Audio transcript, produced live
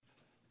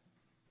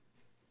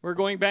We're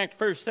going back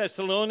to 1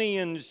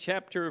 Thessalonians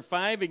chapter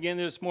 5 again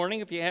this morning.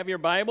 If you have your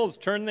Bibles,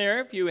 turn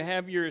there. If you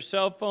have your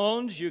cell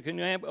phones, you can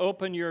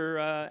open your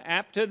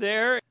app to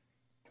there.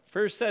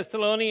 1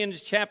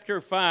 Thessalonians chapter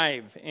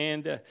 5.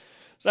 And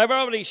so I've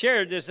already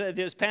shared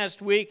this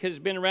past week has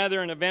been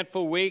rather an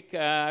eventful week.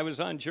 I was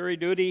on jury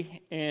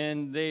duty,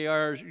 and they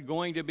are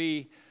going to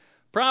be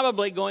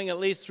probably going at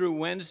least through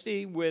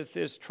Wednesday with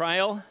this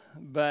trial.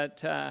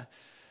 But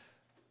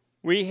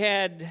we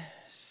had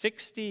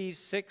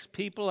 66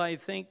 people, I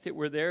think, that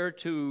were there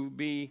to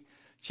be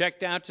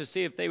checked out to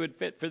see if they would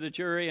fit for the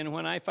jury. And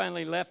when I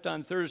finally left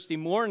on Thursday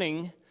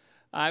morning,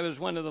 I was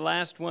one of the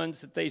last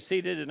ones that they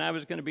seated, and I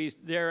was going to be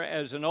there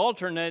as an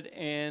alternate.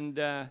 And,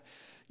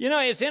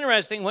 it's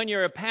interesting when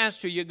you're a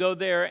pastor, you go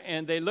there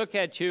and they look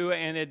at you,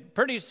 and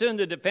pretty soon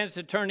the defense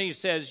attorney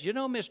says,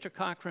 Mr.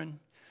 Cochran,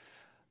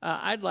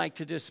 I'd like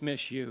to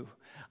dismiss you.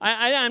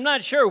 I'm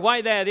not sure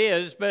why that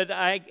is, but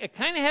I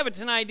kind of have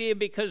an idea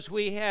because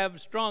we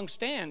have strong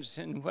stands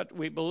in what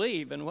we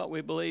believe, and what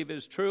we believe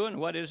is true and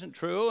what isn't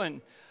true,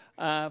 and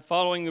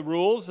following the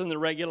rules and the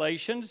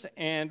regulations.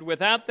 And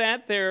without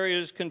that, there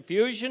is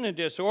confusion and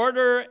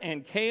disorder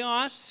and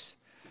chaos.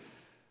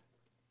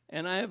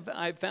 And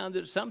I've found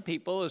that some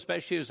people,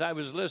 especially as I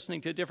was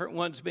listening to different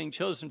ones being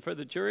chosen for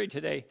the jury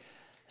today,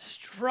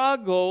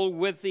 struggle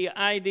with the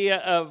idea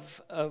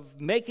of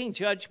making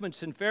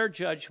judgments and fair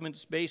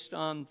judgments based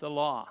on the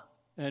law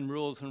and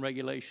rules and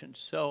regulations.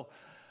 So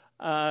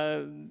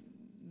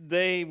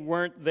they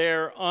weren't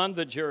there on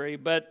the jury,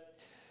 but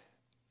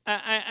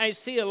I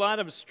see a lot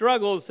of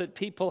struggles that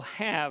people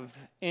have,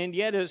 and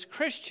yet as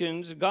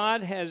Christians,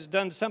 God has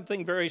done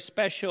something very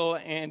special,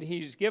 and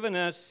He's given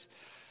us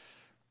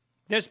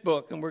this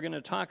book, and we're going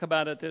to talk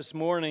about it this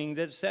morning,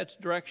 that sets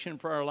direction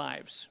for our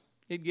lives.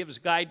 It gives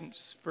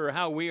guidance for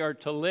how we are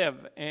to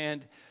live.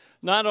 And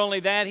not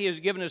only that, He has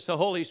given us the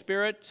Holy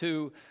Spirit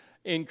to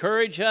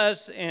encourage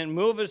us and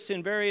move us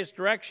in various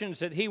directions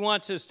that He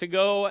wants us to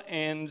go.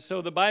 And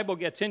so the Bible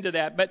gets into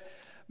that. But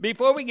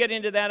before we get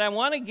into that, I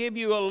want to give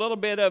you a little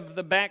bit of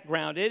the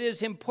background. It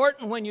is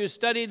important when you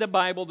study the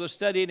Bible to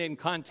study it in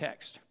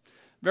context.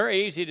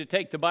 Very easy to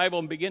take the Bible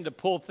and begin to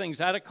pull things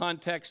out of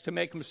context to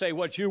make them say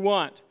what you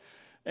want.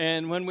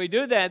 And when we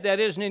do that, that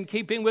isn't in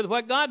keeping with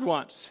what God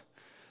wants.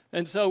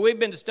 And so we've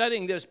been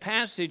studying this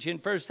passage in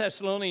 1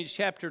 Thessalonians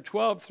chapter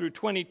 12 through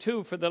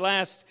 22 for the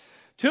last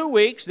 2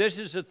 weeks. This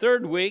is the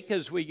third week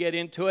as we get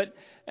into it.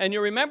 And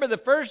you remember the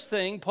first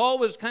thing, Paul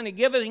was kind of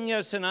giving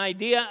us an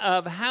idea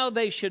of how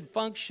they should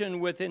function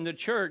within the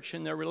church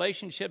and their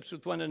relationships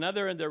with one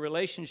another and their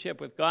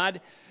relationship with God.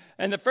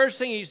 And the first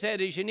thing he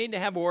said is you need to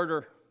have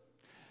order.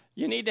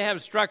 You need to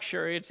have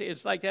structure.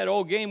 It's like that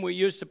old game we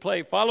used to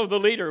play, follow the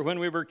leader, when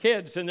we were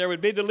kids. And there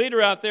would be the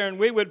leader out there, and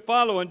we would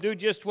follow and do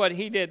just what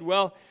he did.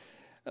 Well,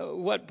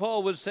 what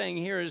Paul was saying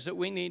here is that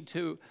we need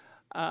to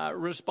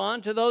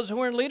respond to those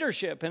who are in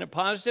leadership in a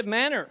positive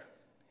manner,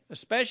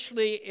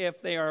 especially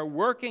if they are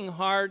working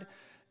hard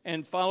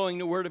and following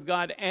the Word of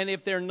God. And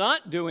if they're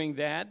not doing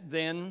that,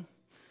 then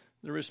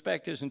the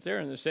respect isn't there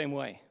in the same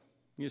way.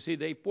 You see,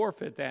 they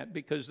forfeit that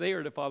because they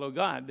are to follow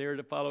God. They are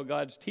to follow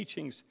God's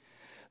teachings.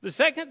 The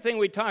second thing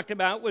we talked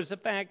about was the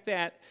fact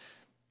that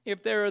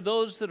if there are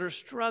those that are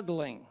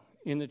struggling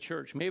in the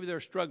church, maybe they're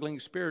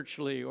struggling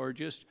spiritually or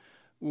just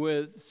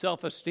with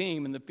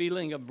self-esteem and the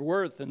feeling of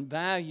worth and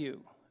value,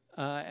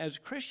 as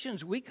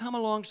Christians, we come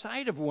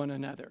alongside of one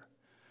another.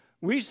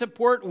 We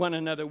support one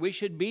another. We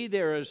should be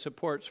there as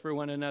supports for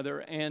one another.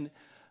 And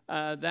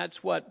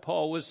that's what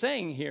Paul was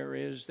saying here,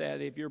 is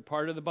that if you're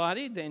part of the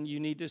body, then you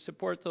need to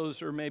support those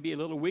who are maybe a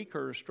little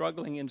weaker or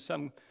struggling in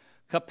some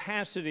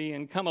capacity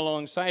and come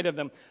alongside of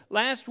them.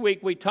 Last week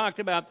we talked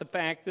about the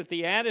fact that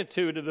the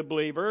attitude of the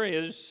believer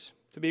is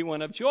to be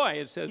one of joy.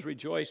 It says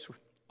rejoice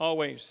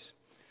always.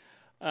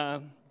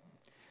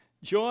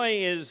 Joy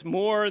is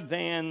more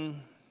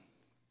than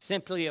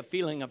simply a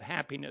feeling of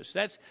happiness.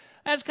 That's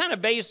kind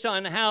of based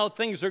on how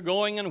things are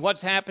going and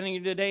what's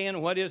happening today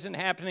and what isn't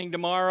happening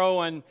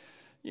tomorrow. And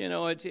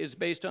it's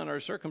based on our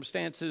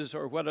circumstances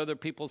or what other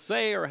people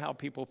say or how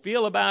people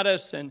feel about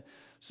us and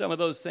some of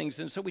those things.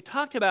 And so we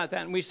talked about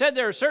that, and we said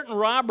there are certain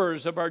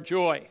robbers of our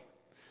joy.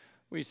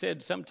 We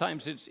said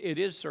sometimes it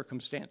is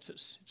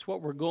circumstances. It's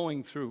what we're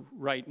going through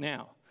right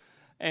now.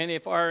 And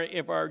if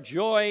our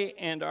joy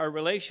and our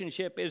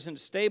relationship isn't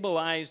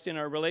stabilized in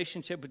our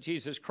relationship with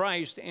Jesus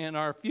Christ and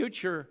our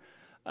future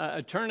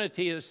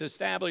eternity is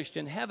established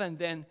in heaven,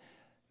 then,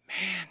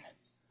 man,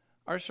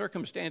 our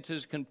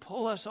circumstances can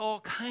pull us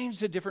all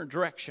kinds of different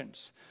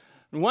directions.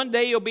 And one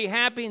day you'll be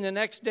happy, and the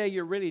next day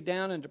you're really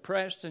down and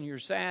depressed and you're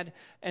sad,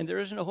 and there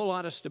isn't a whole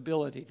lot of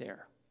stability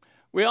there.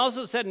 We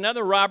also said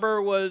another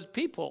robber was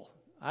people.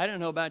 I don't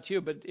know about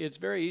you, but it's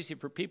very easy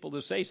for people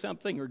to say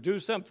something or do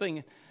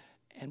something,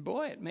 and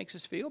boy, it makes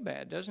us feel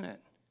bad, doesn't it?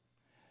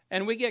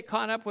 And we get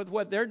caught up with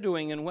what they're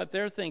doing and what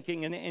they're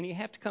thinking, and you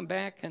have to come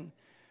back and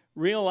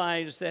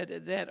realize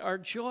that our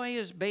joy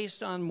is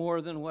based on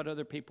more than what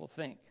other people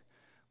think.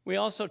 We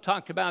also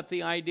talked about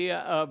the idea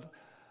of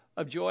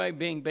joy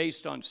being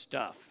based on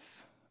stuff.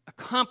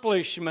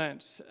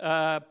 accomplishments,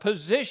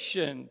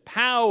 position,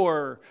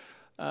 power,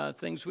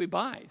 things we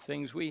buy,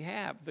 things we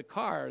have, the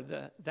car,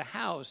 the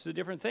house, the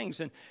different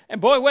things.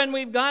 And boy, when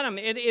we've got them,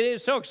 it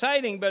is so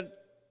exciting.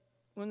 But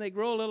when they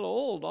grow a little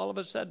old, all of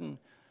a sudden,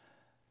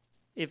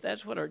 if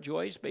that's what our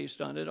joy is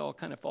based on, it all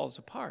kind of falls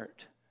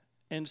apart.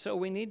 And so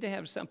we need to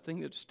have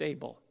something that's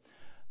stable.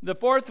 The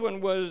fourth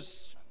one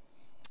was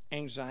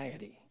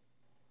anxiety,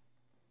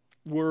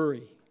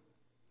 worry.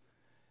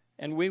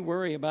 And we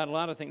worry about a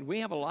lot of things.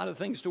 We have a lot of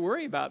things to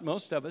worry about.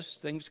 Most of us,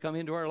 things come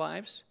into our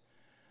lives.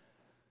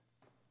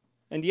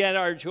 And yet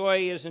our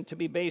joy isn't to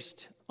be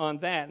based on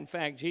that. In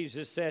fact,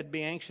 Jesus said,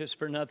 be anxious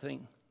for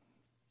nothing.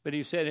 But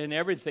he said, in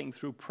everything,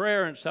 through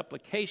prayer and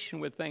supplication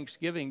with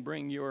thanksgiving,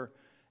 bring your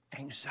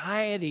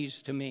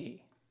anxieties to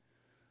me.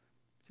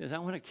 He says, I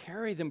want to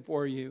carry them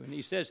for you. And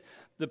he says,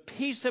 the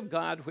peace of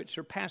God, which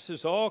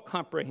surpasses all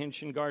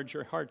comprehension, guards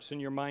your hearts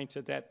and your minds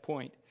at that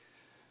point.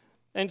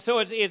 And so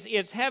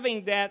it's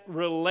having that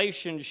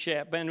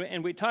relationship.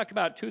 And we talked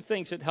about two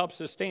things that help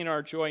sustain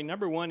our joy.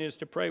 Number one is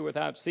to pray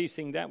without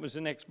ceasing. That was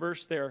the next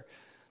verse there.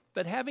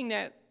 But having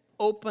that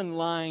open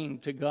line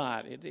to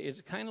God.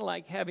 It's kind of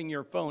like having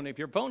your phone. If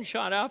your phone's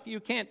shut off, you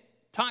can't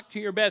talk to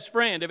your best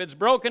friend. If it's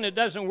broken, it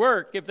doesn't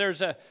work. If there's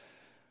the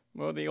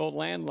old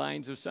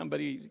landlines, if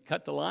somebody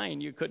cut the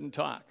line, you couldn't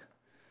talk.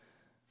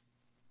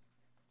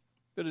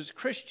 But as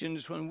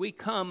Christians, when we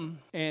come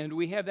and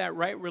we have that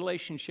right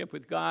relationship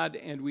with God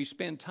and we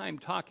spend time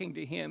talking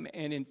to him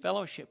and in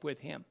fellowship with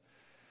him,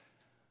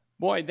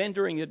 boy, then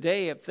during the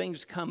day, if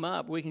things come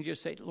up, we can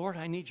just say, Lord,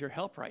 I need your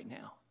help right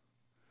now.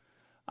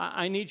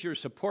 I need your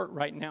support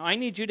right now. I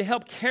need you to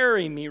help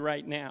carry me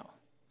right now.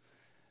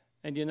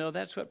 And you know,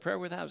 that's what prayer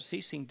without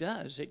ceasing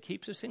does. It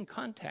keeps us in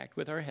contact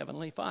with our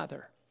Heavenly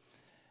Father.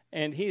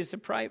 And he is the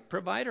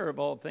provider of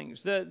all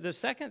things. The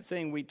second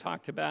thing we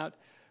talked about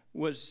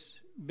was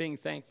being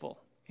thankful.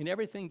 In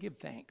everything, give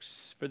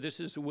thanks, for this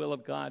is the will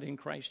of God in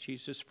Christ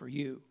Jesus for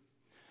you.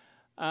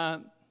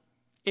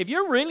 If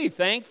you're really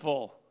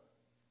thankful,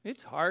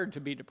 it's hard to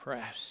be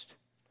depressed.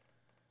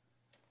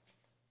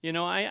 You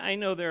know, I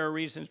know there are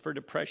reasons for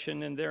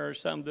depression, and there are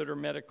some that are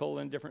medical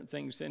and different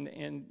things,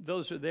 and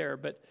those are there.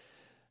 But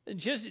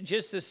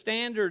just a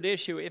standard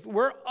issue, if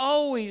we're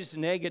always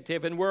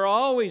negative and we're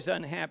always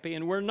unhappy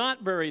and we're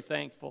not very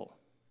thankful,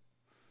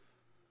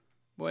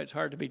 boy, it's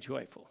hard to be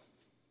joyful.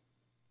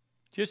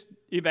 Just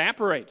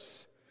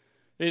evaporates.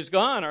 It's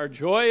gone. Our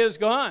joy is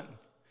gone.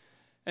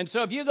 And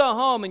so if you go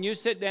home and you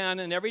sit down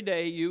and every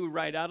day you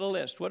write out a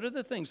list, what are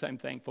the things I'm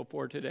thankful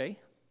for today?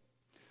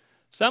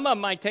 Some of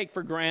them I take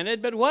for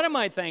granted, but what am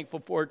I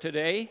thankful for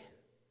today?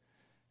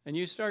 And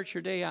you start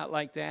your day out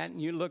like that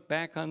and you look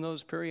back on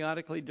those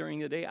periodically during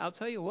the day. I'll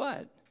tell you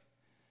what,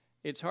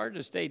 it's hard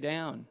to stay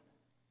down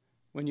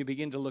when you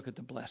begin to look at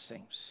the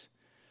blessings.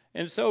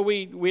 And so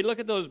we look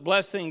at those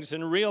blessings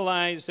and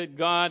realize that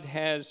God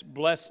has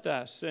blessed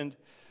us. And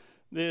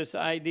this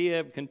idea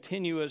of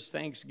continuous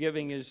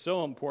thanksgiving is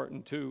so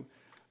important to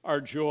our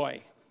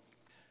joy.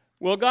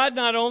 Well, God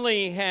not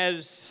only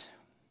has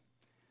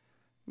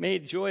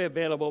made joy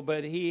available,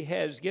 but he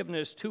has given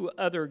us two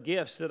other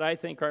gifts that I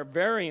think are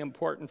very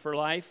important for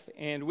life.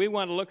 And we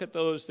want to look at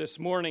those this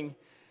morning.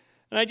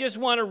 And I just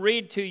want to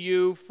read to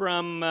you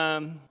from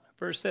 1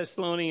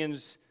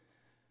 Thessalonians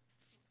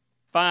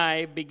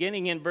 5,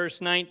 beginning in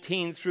verse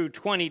 19 through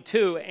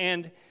 22,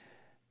 and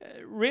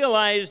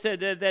realize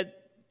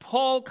that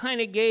Paul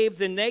kind of gave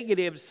the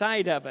negative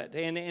side of it.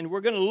 And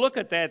we're going to look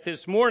at that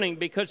this morning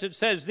because it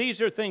says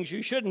these are things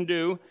you shouldn't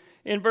do.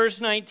 In verse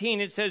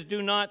 19, it says,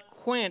 do not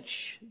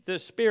quench the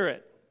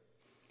Spirit.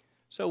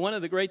 So one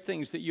of the great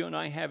things that you and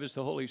I have is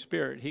the Holy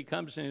Spirit. He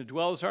comes and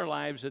dwells our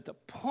lives at the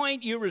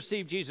point you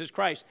receive Jesus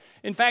Christ.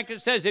 In fact,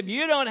 it says if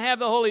you don't have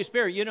the Holy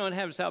Spirit, you don't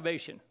have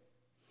salvation.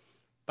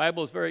 The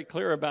Bible is very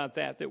clear about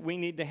that we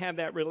need to have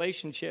that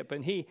relationship,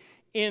 and he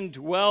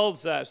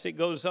indwells us. It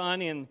goes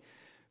on in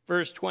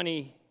verse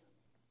 20,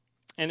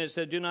 and it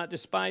said, do not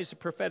despise the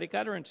prophetic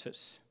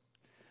utterances.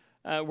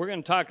 We're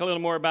going to talk a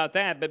little more about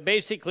that, but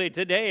basically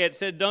today it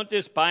said, don't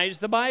despise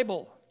the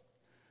Bible,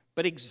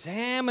 but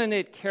examine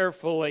it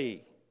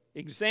carefully.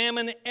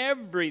 Examine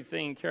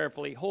everything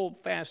carefully. Hold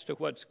fast to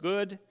what's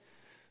good.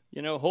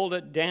 You know, hold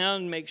it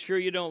down. Make sure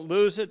you don't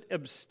lose it.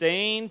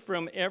 Abstain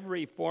from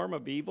every form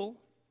of evil.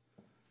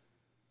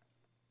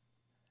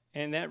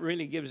 And that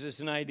really gives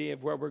us an idea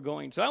of where we're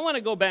going. So I want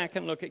to go back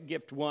and look at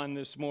gift 1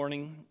 this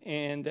morning.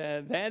 And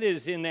that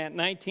is in that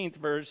 19th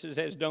verse. It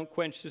says, don't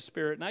quench the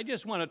Spirit. And I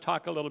just want to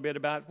talk a little bit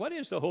about what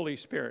is the Holy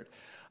Spirit.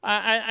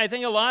 I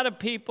think a lot of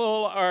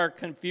people are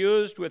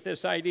confused with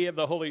this idea of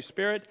the Holy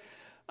Spirit.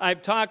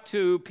 I've talked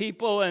to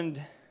people and,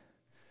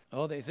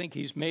 they think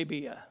he's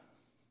maybe a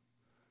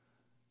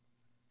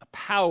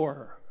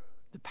power,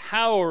 the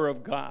power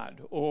of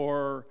God,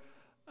 or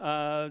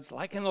it's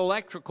like an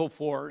electrical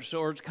force,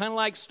 or it's kind of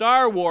like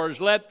Star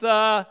Wars. Let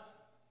the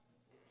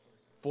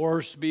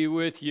force be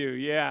with you.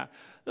 Yeah.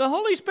 The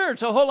Holy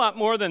Spirit's a whole lot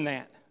more than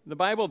that. The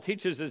Bible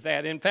teaches us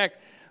that. In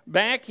fact,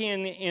 back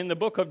in the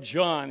book of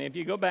John. If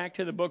you go back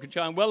to the book of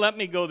John, well, let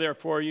me go there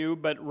for you,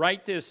 but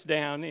write this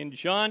down. In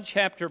John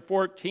chapter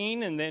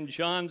 14 and then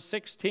John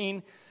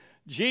 16,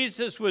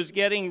 Jesus was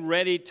getting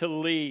ready to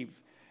leave.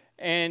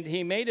 And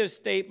he made a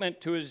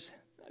statement to his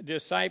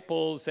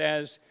disciples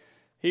as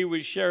he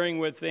was sharing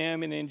with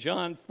them. And in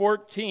John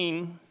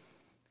 14,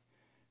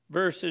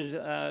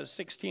 verses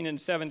 16 and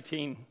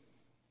 17,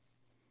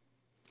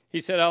 he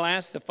said, I'll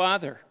ask the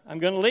Father. I'm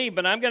going to leave,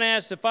 but I'm going to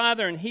ask the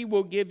Father, and he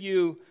will give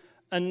you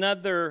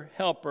another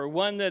helper,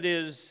 one that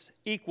is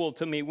equal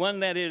to me, one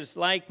that is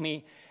like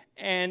me.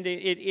 And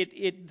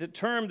the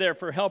term there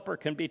for helper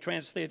can be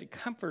translated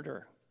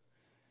comforter,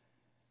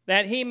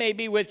 that he may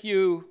be with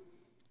you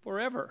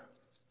forever.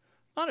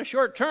 Not a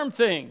short-term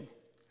thing.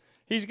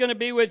 He's going to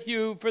be with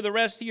you for the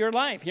rest of your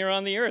life here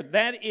on the earth.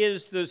 That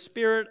is the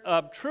Spirit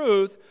of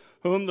truth,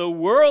 whom the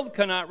world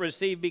cannot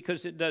receive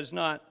because it does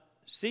not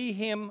see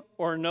him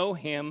or know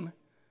him.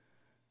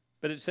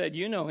 But it said,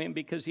 you know him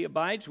because he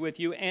abides with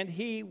you and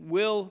he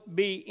will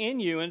be in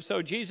you. And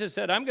so Jesus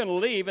said, I'm going to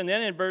leave. And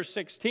then in verse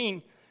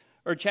 16,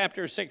 or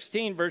chapter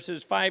 16,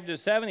 verses 5 to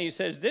 7, he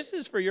says, this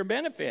is for your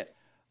benefit.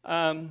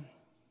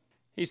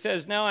 He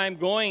says, now I'm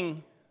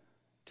going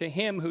to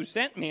him who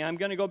sent me. I'm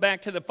going to go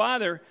back to the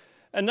Father.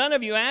 And none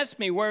of you asked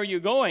me, where are you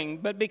going?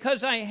 But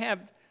because I have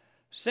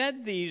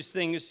said these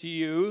things to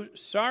you,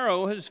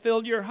 sorrow has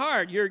filled your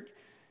heart.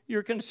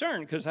 You're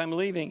concerned because I'm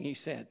leaving, he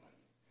said.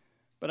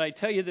 But I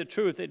tell you the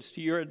truth, it's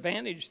to your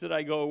advantage that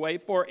I go away.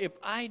 For if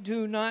I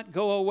do not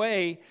go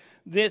away,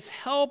 this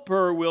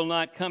helper will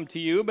not come to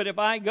you. But if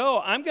I go,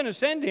 I'm going to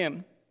send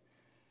him.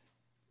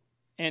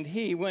 And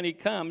he, when he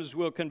comes,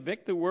 will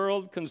convict the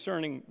world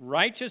concerning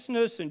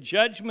righteousness and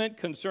judgment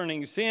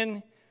concerning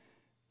sin,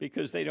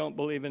 because they don't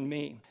believe in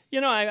me. You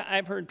know,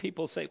 I've heard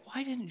people say,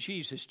 why didn't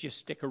Jesus just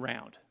stick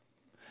around?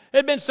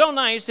 It'd been so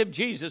nice if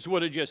Jesus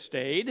would have just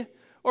stayed.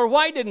 Or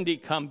why didn't he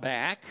come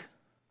back?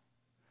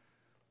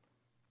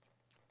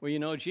 Well, you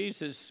know,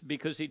 Jesus,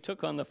 because he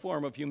took on the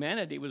form of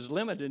humanity, was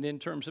limited in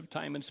terms of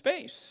time and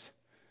space.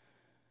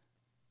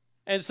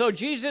 And so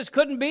Jesus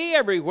couldn't be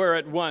everywhere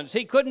at once.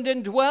 He couldn't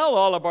indwell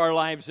all of our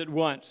lives at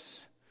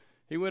once.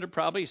 He would have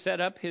probably set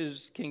up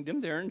his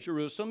kingdom there in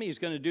Jerusalem. He's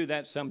going to do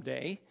that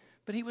someday.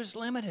 But he was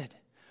limited.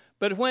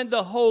 But when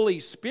the Holy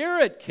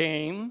Spirit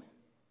came,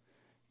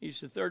 he's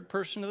the third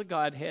person of the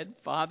Godhead,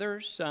 Father,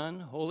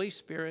 Son, Holy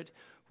Spirit.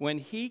 When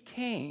he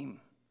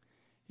came,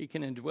 he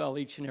can indwell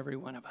each and every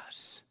one of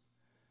us.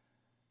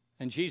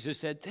 And Jesus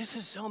said, this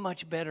is so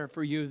much better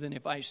for you than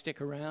if I stick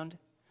around.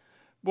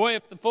 Boy,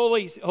 if the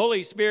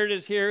Holy Spirit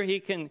is here, he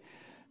can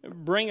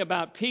bring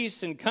about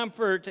peace and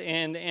comfort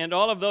and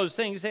all of those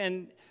things.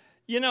 And,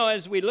 you know,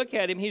 as we look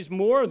at him, he's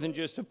more than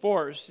just a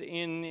force.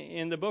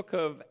 In the book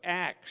of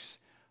Acts,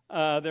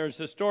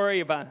 there's a story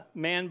of a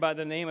man by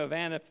the name of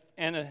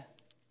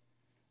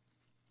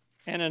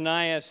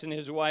Ananias and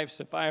his wife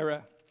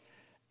Sapphira.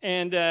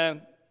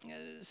 And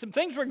some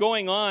things were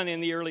going on in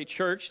the early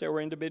church. There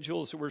were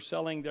individuals who were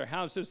selling their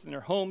houses and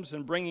their homes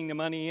and bringing the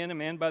money in. A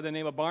man by the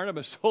name of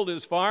Barnabas sold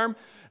his farm,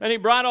 and he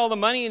brought all the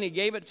money and he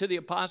gave it to the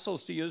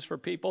apostles to use for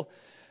people.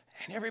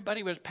 And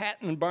everybody was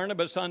patting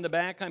Barnabas on the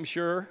back, I'm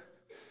sure,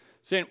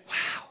 saying,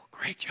 wow,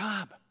 great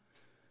job.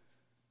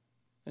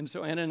 And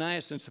so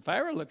Ananias and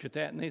Sapphira looked at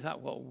that and they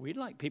thought, well, we'd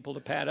like people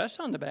to pat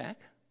us on the back.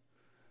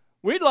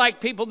 We'd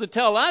like people to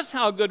tell us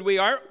how good we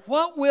are.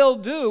 What we'll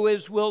do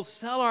is we'll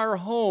sell our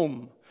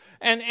home.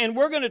 And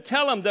we're going to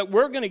tell them that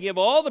we're going to give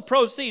all the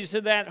proceeds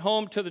of that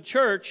home to the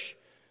church.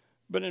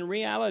 But in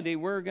reality,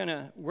 we're going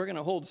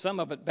to hold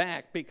some of it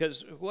back,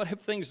 because what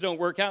if things don't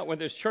work out with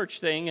this church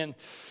thing and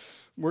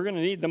we're going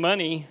to need the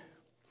money?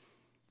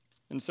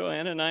 And so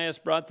Ananias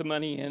brought the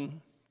money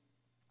in.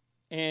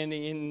 And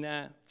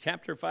in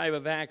chapter 5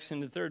 of Acts,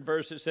 in the 3rd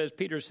verse, it says,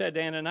 Peter said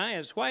to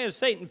Ananias, why has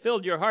Satan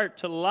filled your heart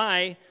to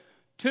lie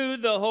to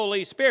the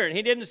Holy Spirit?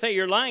 He didn't say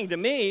you're lying to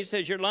me. He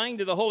says you're lying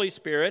to the Holy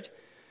Spirit,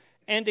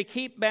 and to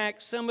keep back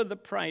some of the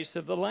price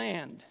of the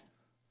land.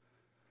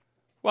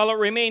 While it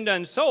remained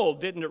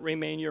unsold, didn't it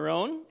remain your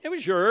own? It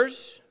was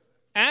yours.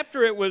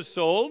 After it was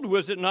sold,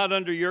 was it not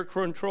under your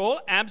control?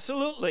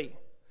 Absolutely.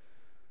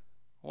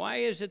 Why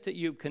is it that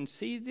you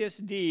conceived this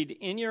deed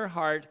in your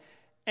heart,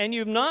 and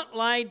you've not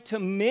lied to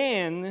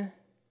men,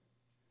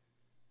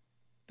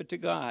 but to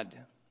God?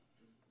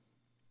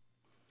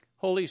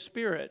 Holy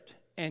Spirit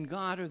and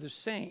God are the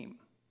same.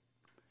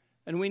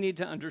 And we need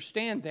to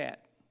understand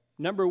that.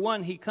 Number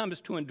one, he comes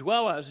to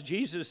indwell us.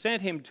 Jesus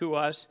sent him to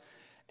us.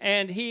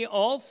 And he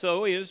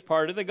also is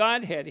part of the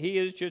Godhead. He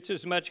is just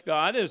as much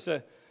God as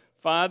the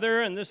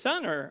Father and the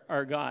Son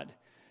are God.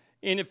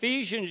 In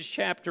Ephesians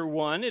chapter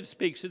 1, it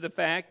speaks of the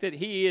fact that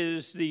he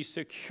is the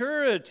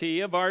security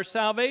of our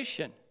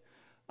salvation.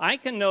 I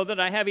can know that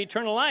I have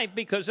eternal life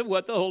because of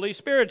what the Holy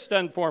Spirit's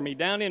done for me.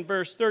 Down in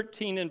verse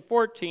 13 and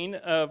 14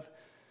 of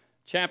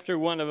chapter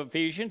 1 of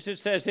Ephesians, it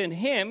says, in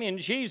him, in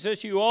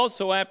Jesus, you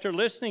also, after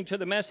listening to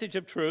the message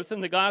of truth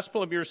and the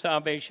gospel of your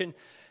salvation,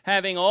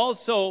 having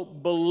also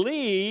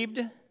believed,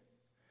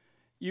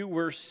 you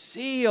were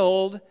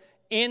sealed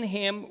in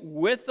him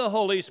with the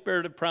Holy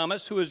Spirit of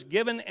promise, who is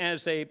given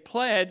as a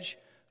pledge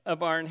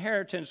of our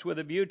inheritance with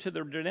a view to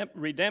the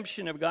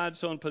redemption of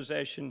God's own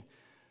possession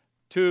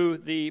to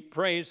the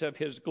praise of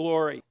his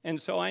glory.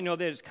 And so I know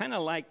that it's kind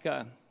of like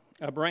a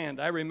brand.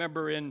 I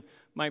remember in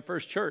my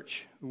first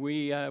church,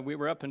 we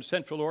were up in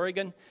Central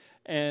Oregon,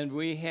 and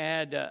we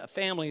had a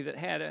family that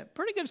had a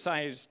pretty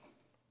good-sized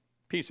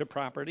piece of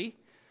property.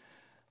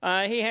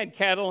 He had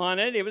cattle on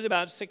it. It was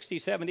about 60,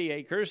 70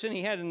 acres, and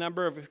he had a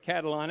number of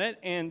cattle on it.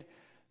 And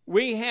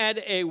we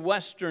had a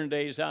Western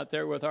days out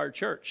there with our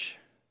church.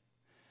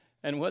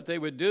 And what they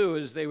would do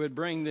is they would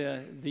bring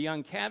the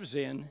young calves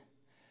in,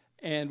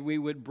 and we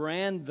would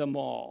brand them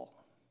all.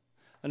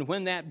 And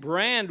when that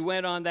brand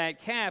went on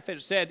that calf,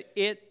 it said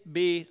it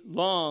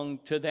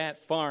belonged to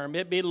that farm.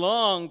 It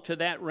belonged to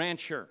that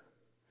rancher.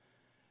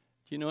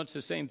 Do you know it's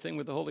the same thing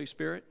with the Holy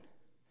Spirit?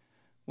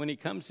 When he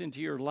comes into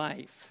your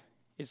life,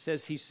 it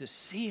says he's the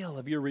seal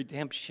of your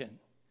redemption.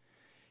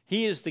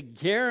 He is the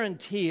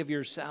guarantee of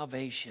your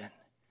salvation.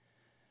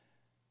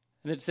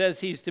 And it says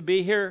he's to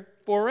be here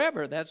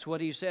forever. That's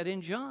what he said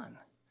in John.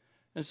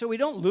 And so we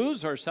don't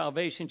lose our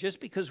salvation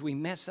just because we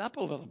mess up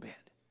a little bit.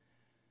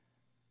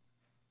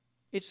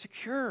 It's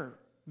secure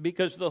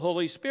because of the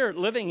Holy Spirit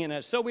living in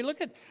us. So we look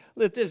at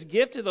this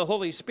gift of the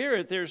Holy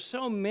Spirit. There's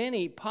so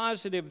many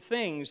positive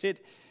things.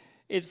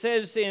 It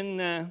says in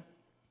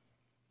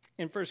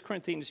 1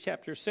 Corinthians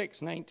chapter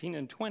 6, 19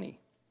 and 20. It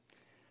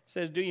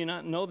says, do you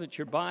not know that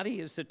your body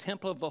is the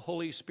temple of the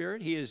Holy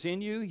Spirit? He is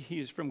in you. He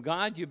is from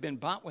God. You've been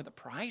bought with a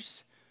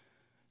price.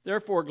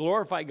 Therefore,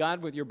 glorify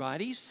God with your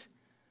bodies.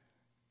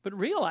 But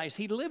realize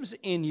he lives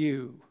in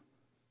you.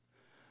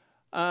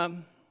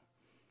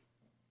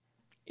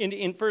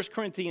 In 1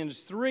 Corinthians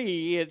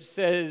 3, it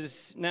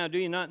says, now do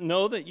you not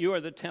know that you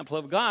are the temple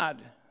of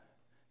God?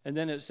 And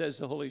then it says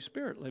the Holy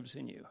Spirit lives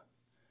in you.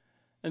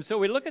 And so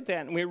we look at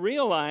that and we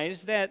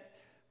realize that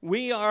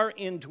we are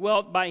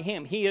indwelt by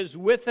him. He is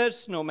with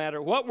us no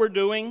matter what we're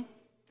doing.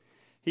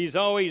 He's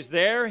always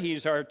there.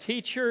 He's our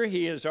teacher.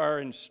 He is our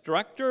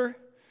instructor.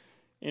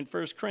 In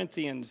 1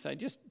 Corinthians, I'm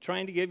just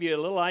trying to give you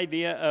a little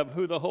idea of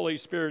who the Holy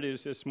Spirit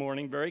is this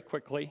morning very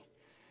quickly.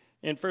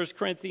 In 1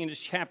 Corinthians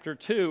chapter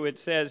 2, it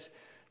says,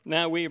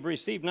 now we have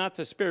received not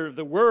the spirit of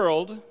the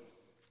world,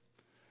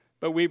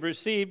 but we've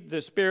received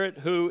the Spirit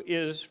who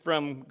is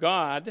from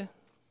God,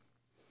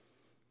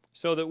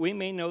 so that we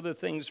may know the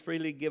things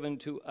freely given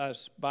to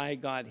us by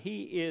God.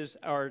 He is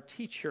our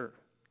teacher.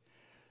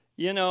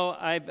 You know,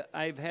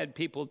 I've had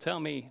people tell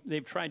me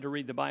they've tried to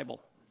read the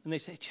Bible, and they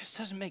say, it just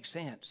doesn't make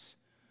sense.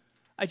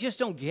 I just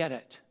don't get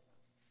it.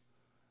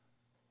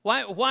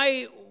 Why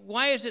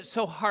is it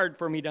so hard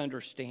for me to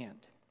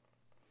understand?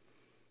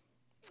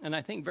 And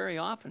I think very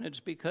often it's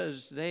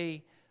because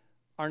they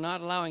are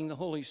not allowing the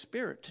Holy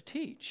Spirit to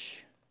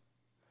teach.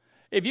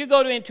 If you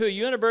go into a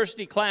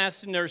university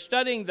class and they're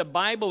studying the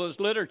Bible as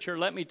literature,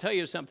 let me tell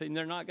you something,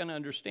 they're not going to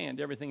understand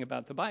everything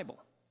about the Bible.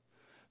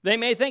 They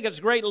may think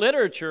it's great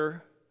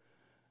literature,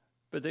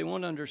 but they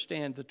won't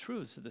understand the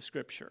truths of the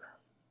Scripture.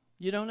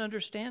 You don't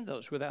understand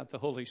those without the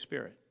Holy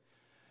Spirit.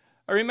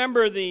 I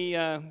remember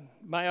the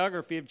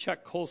biography of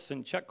Chuck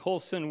Colson. Chuck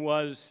Colson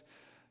was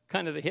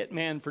kind of the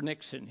hitman for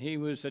Nixon. He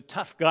was a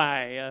tough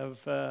guy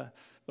of the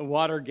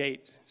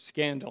Watergate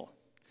scandal.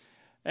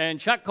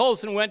 And Chuck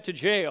Colson went to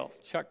jail.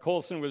 Chuck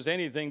Colson was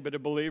anything but a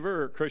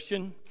believer or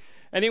Christian.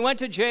 And he went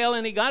to jail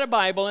and he got a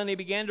Bible and he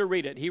began to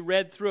read it. He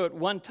read through it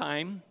one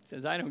time. He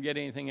says, I don't get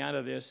anything out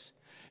of this.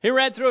 He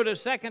read through it a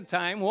second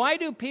time. Why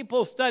do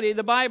people study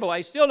the Bible?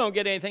 I still don't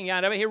get anything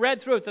out of it. He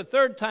read through it the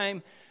third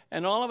time,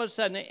 and all of a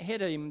sudden it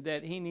hit him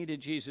that he needed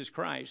Jesus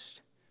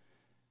Christ.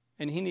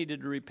 And he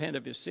needed to repent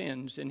of his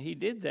sins. And he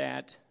did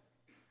that.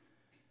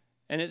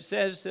 And it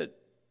says that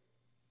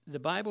the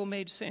Bible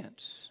made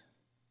sense.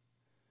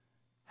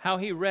 How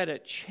he read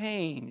it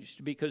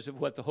changed because of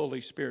what the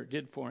Holy Spirit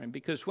did for him.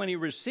 Because when he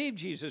received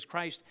Jesus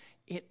Christ,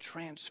 it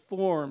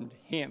transformed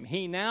him.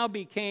 He now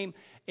became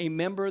a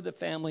member of the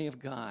family of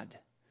God.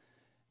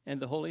 And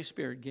the Holy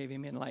Spirit gave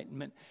him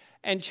enlightenment.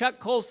 And Chuck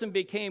Colson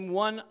became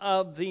one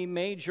of the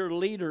major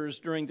leaders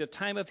during the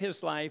time of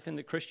his life in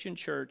the Christian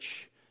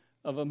church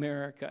of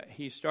America.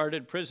 He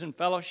started Prison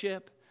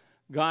Fellowship.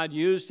 God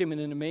used him in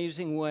an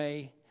amazing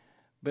way.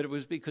 But it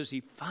was because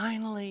he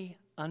finally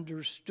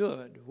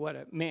understood what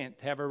it meant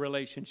to have a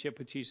relationship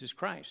with Jesus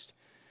Christ.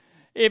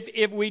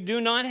 If we do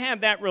not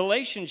have that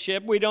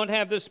relationship, we don't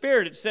have the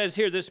Spirit. It says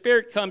here, the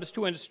Spirit comes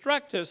to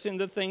instruct us in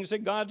the things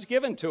that God's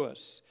given to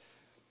us.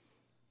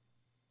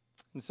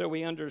 And so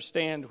we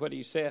understand what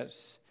he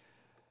says.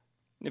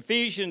 In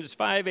Ephesians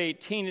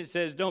 5:18, it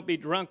says, don't be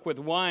drunk with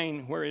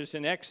wine, where is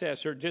in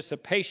excess or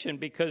dissipation,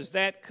 because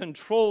that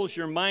controls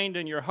your mind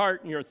and your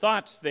heart and your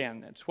thoughts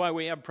then. That's why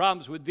we have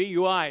problems with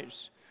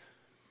DUIs.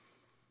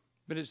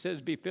 But it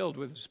says be filled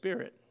with the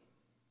Spirit.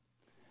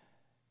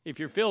 If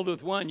you're filled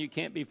with one, you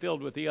can't be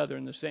filled with the other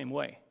in the same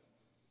way.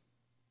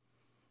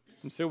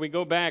 And so we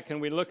go back and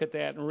we look at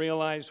that and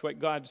realize what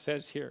God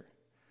says here.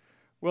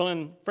 Well,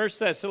 in 1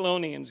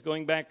 Thessalonians,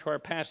 going back to our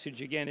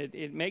passage again,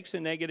 it makes a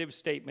negative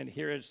statement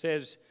here. It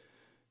says,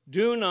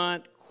 do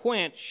not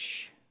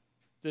quench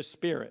the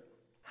Spirit.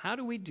 How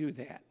do we do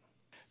that?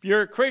 If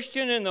you're a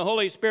Christian and the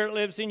Holy Spirit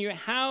lives in you,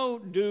 how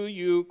do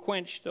you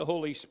quench the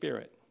Holy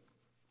Spirit?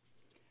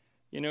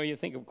 You know, you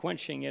think of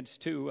quenching, it's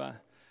to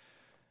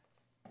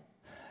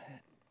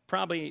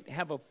probably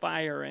have a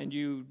fire and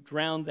you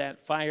drown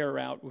that fire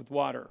out with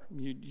water.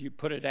 You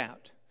put it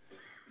out.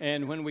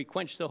 And when we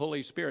quench the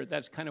Holy Spirit,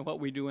 that's kind of what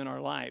we do in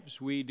our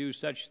lives. We do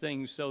such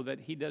things so that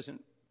he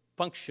doesn't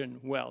function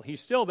well.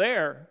 He's still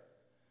there,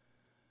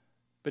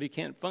 but he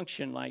can't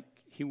function like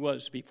he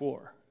was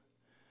before.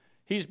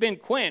 He's been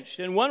quenched.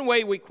 And one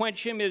way we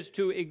quench him is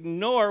to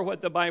ignore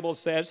what the Bible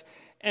says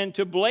and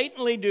to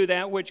blatantly do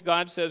that which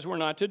God says we're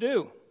not to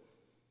do.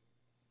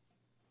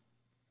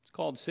 It's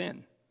called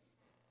sin.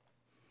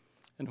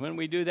 And when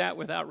we do that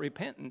without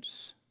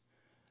repentance,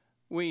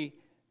 we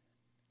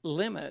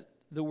limit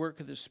the work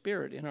of the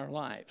Spirit in our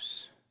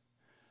lives.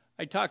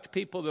 I talk to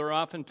people that are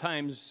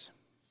oftentimes,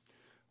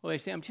 well, they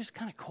say, I'm just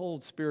kind of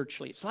cold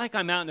spiritually. It's like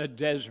I'm out in a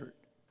desert.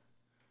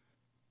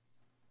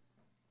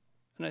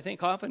 And I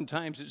think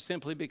oftentimes it's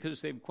simply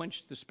because they've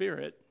quenched the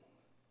Spirit,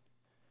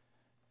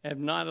 have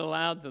not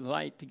allowed the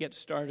light to get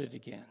started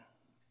again,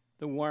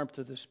 the warmth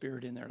of the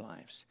Spirit in their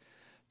lives.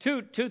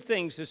 Two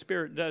things the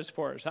Spirit does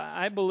for us.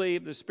 I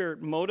believe the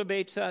Spirit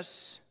motivates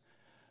us.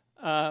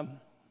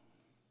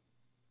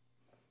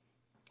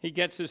 He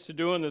gets us to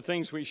doing the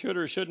things we should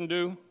or shouldn't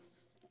do.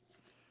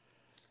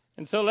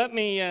 And so let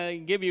me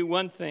give you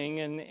one thing,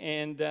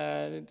 and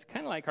it's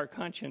kind of like our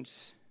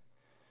conscience.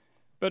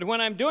 But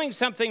when I'm doing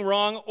something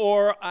wrong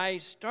or I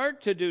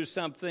start to do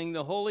something,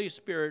 the Holy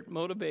Spirit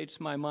motivates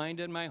my mind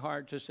and my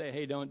heart to say,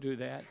 hey, don't do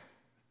that.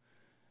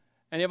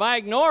 And if I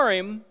ignore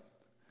him,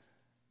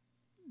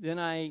 then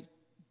I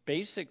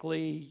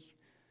basically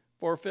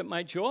forfeit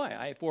my joy.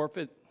 I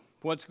forfeit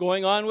what's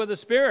going on with the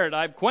Spirit.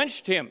 I've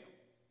quenched him.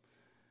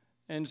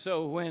 And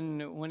so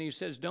when he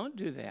says, don't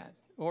do that,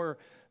 or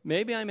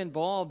maybe I'm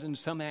involved in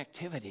some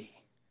activity,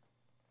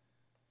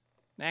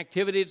 an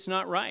activity that's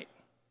not right,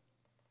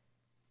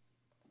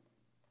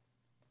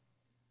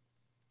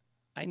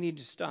 I need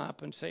to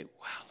stop and say,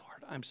 wow,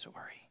 Lord, I'm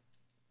sorry.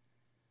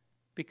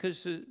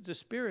 Because the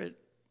Spirit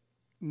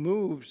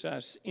moves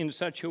us in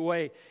such a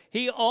way.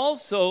 He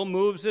also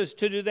moves us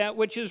to do that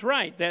which is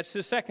right. That's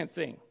the second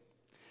thing.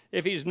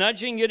 If he's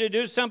nudging you to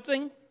do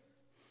something,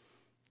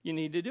 you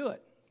need to do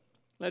it.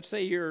 Let's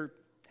say you're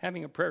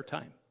having a prayer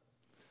time.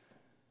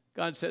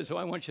 God says,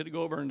 I want you to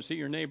go over and see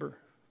your neighbor.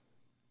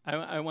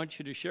 I want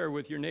you to share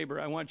with your neighbor.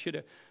 I want you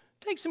to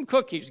take some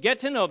cookies,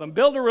 get to know them,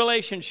 build a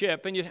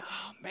relationship. And you say,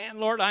 oh, man,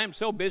 Lord, I am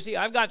so busy.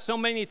 I've got so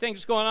many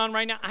things going on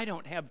right now. I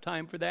don't have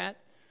time for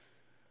that.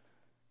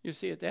 You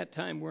see, at that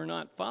time, we're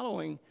not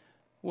following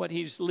what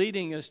he's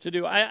leading us to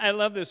do. I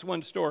love this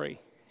one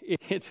story.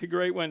 It's a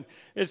great one.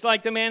 It's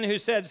like the man who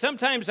said,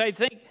 sometimes I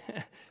think,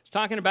 he's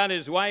talking about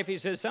his wife, he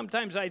says,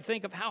 sometimes I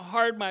think of how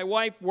hard my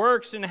wife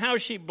works and how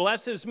she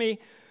blesses me.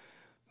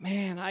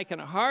 Man, I can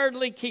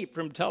hardly keep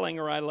from telling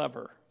her I love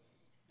her.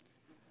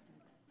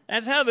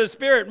 That's how the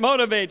Spirit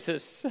motivates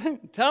us.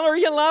 Tell her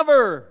you love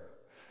her.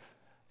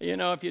 You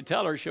know, if you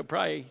tell her, she'll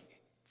probably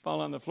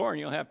fall on the floor and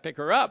you'll have to pick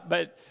her up,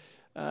 but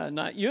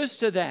not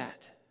used to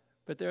that.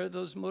 But there are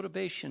those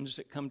motivations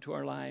that come to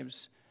our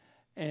lives.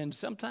 And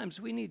sometimes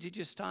we need to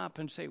just stop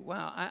and say,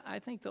 wow, I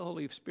think the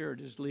Holy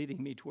Spirit is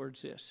leading me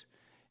towards this.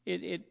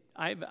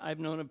 I've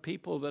known of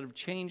people that have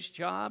changed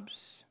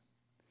jobs.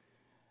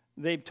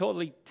 They've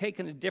totally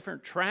taken a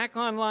different track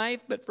on life.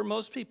 But for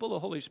most people, the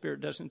Holy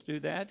Spirit doesn't do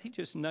that. He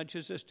just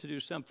nudges us to do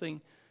something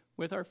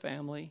with our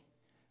family,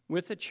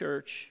 with the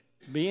church,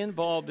 be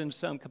involved in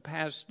some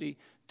capacity,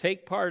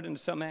 take part in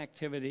some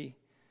activity.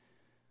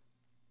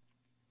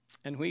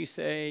 And we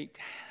say,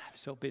 I'm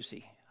so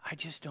busy. I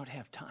just don't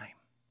have time.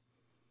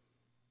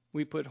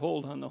 We put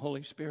hold on the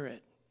Holy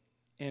Spirit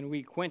and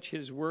we quench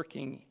his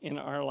working in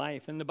our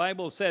life. And the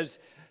Bible says,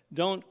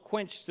 don't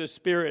quench the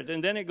Spirit.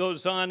 And then it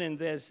goes on in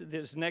this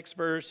next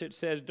verse. It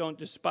says, don't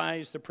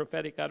despise the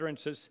prophetic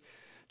utterances.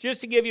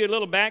 Just to give you a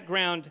little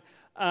background,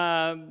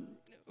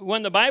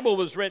 when the Bible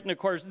was written, of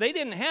course, they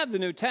didn't have the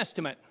New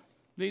Testament.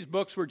 These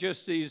books were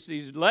just,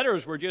 these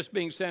letters were just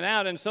being sent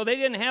out. And so they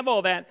didn't have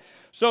all that.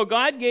 So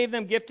God gave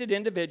them gifted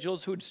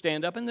individuals who would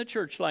stand up in the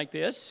church like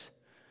this.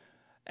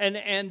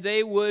 And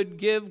they would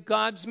give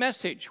God's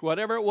message,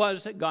 whatever it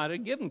was that God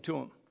had given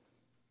to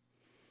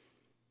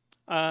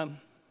them.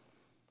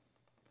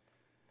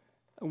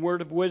 A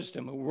word of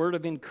wisdom, a word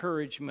of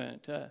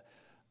encouragement,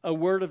 a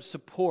word of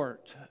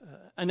support,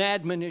 an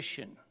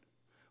admonition.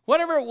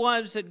 Whatever it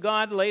was that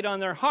God laid on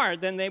their heart,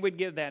 then they would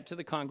give that to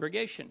the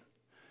congregation.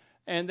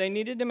 And they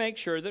needed to make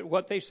sure that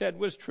what they said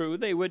was true.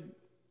 They would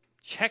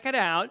check it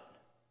out,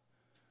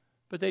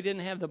 but they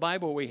didn't have the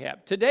Bible we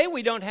have. Today,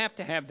 we don't have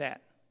to have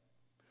that.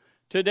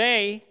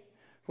 Today,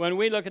 when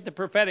we look at the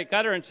prophetic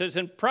utterances,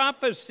 and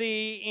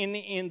prophecy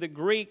in the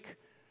Greek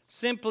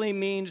simply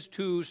means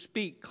to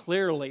speak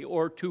clearly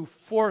or to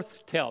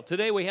foretell.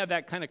 Today we have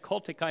that kind of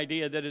cultic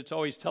idea that it's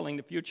always telling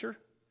the future.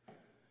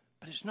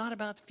 But it's not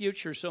about the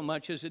future so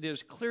much as it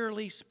is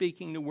clearly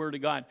speaking the Word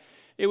of God.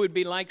 It would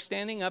be like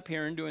standing up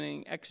here and doing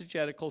an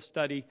exegetical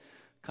study,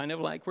 kind of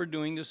like we're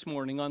doing this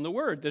morning on the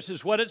Word. This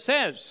is what it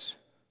says.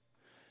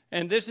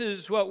 And this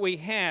is what we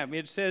have.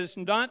 It says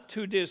not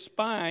to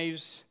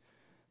despise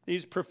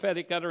these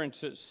prophetic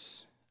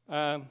utterances.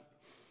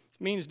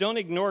 Means don't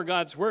ignore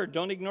God's Word.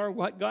 Don't ignore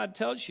what God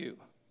tells you.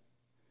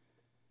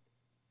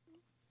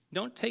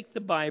 Don't take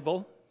the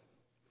Bible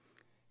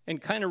and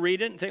kind of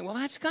read it and think, well,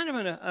 that's kind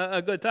of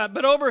a good thought.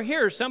 But over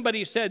here,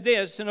 somebody said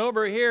this, and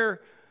over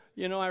here,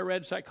 I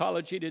read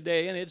psychology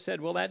today, and it said,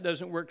 well, that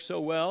doesn't work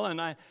so well.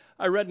 And I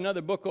read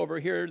another book over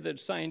here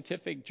that's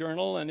Scientific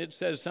Journal, and it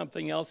says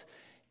something else.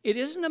 It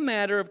isn't a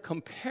matter of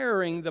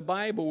comparing the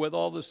Bible with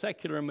all the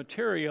secular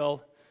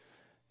material.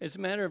 It's a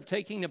matter of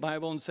taking the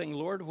Bible and saying,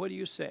 Lord, what do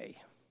you say?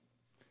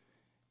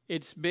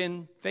 It's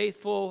been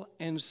faithful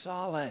and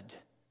solid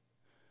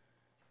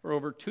for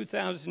over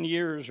 2,000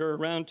 years or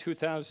around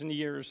 2,000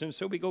 years. And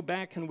so we go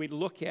back and we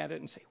look at it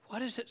and say, what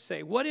does it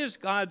say? What is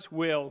God's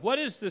will? What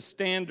is the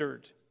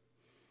standard?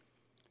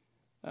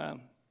 One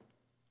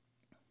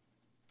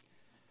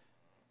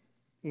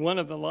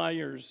of the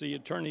lawyers, the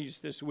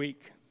attorneys this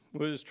week,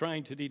 was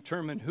trying to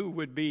determine who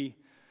would be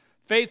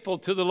faithful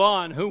to the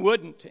law and who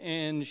wouldn't.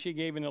 And she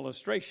gave an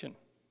illustration.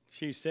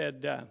 She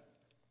said,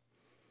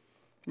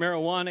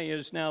 marijuana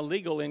is now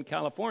legal in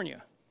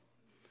California.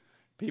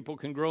 People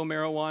can grow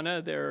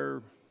marijuana. There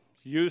are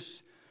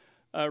use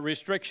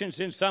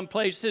restrictions in some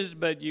places,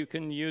 but you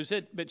can use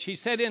it. But she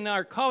said in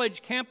our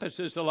college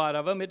campuses, a lot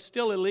of them, it's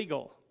still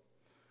illegal.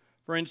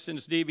 For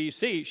instance,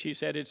 DVC, she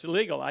said it's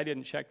illegal. I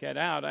didn't check that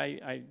out.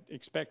 I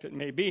expect it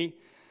may be.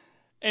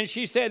 And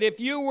she said if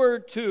you were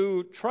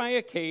to try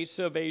a case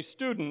of a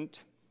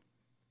student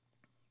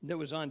that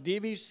was on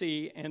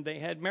DVC and they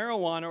had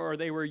marijuana or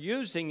they were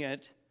using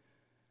it,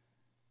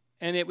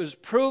 and it was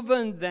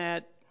proven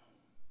that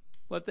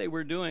what they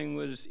were doing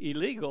was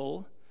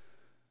illegal,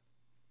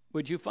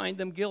 would you find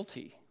them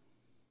guilty?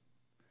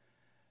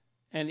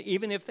 And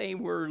even if they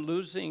were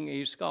losing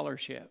a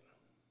scholarship,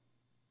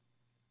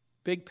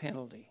 big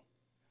penalty.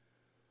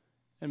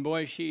 And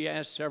boy, she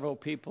asked several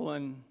people,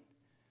 and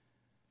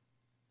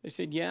they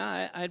said,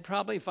 yeah, I'd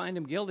probably find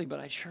them guilty, but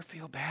I sure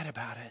feel bad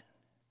about it.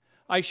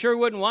 I sure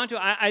wouldn't want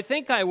to. I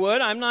think I would.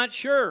 I'm not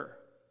sure.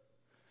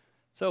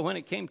 So when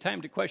it came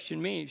time to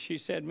question me, she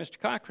said, Mr.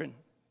 Cochran,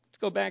 let's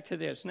go back to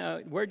this. Now,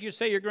 where'd you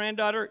say your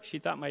granddaughter? She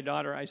thought my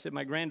daughter. I said,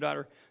 my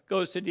granddaughter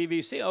goes to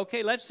DVC.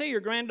 Okay, let's say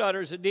your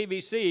granddaughter's at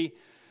DVC,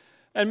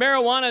 and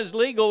marijuana is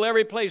legal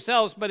every place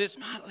else, but it's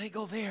not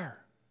legal there.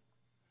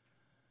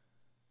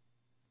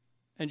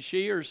 And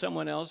she or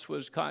someone else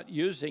was caught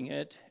using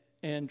it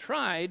and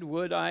tried,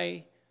 would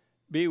I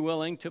be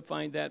willing to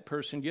find that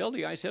person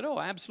guilty? I said, oh,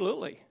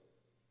 absolutely.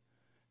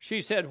 She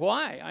said,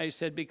 why? I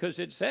said, because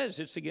it says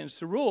it's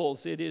against the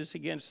rules. It is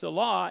against the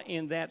law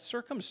in that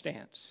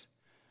circumstance.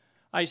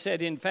 I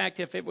said, in fact,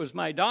 if it was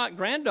my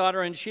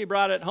granddaughter and she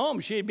brought it home,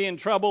 she'd be in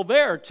trouble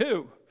there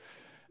too.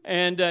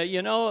 And,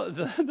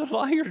 the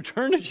lawyer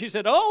turned and she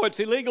said, oh, it's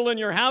illegal in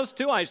your house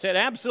too? I said,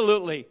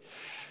 absolutely.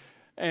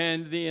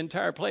 And the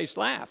entire place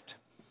laughed.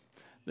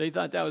 They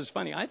thought that was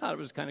funny. I thought it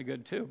was kind of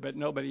good too, but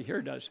nobody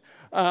here does.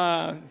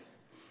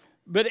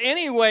 But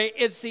anyway,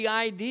 it's the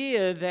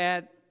idea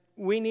that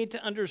we need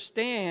to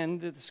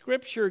understand that the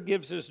Scripture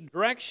gives us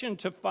direction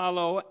to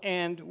follow,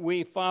 and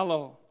we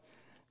follow.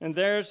 And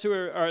there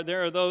are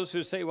those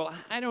who say, well,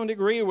 I don't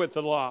agree with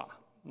the law.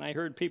 And I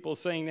heard people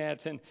saying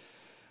that. And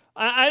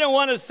I don't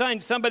want to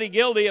find somebody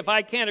guilty if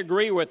I can't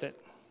agree with it.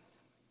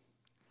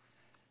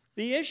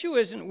 The issue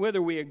isn't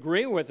whether we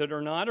agree with it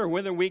or not, or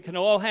whether we can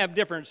all have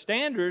different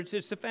standards.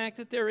 It's the fact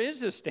that there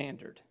is a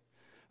standard.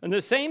 And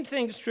the same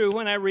thing's true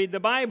when I read the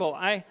Bible.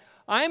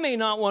 I may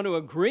not want to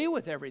agree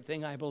with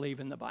everything I believe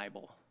in the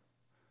Bible,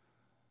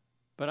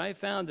 but I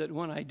found that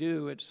when I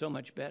do, it's so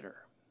much better.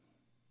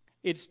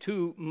 It's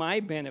to my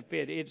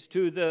benefit. It's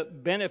to the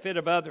benefit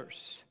of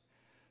others.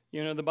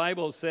 The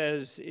Bible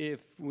says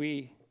if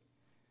we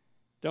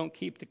don't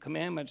keep the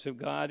commandments of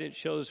God, it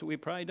shows that we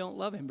probably don't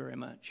love Him very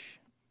much.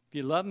 If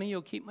you love me,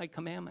 you'll keep my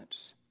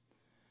commandments.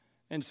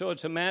 And so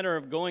it's a matter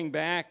of going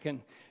back,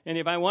 and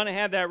if I want to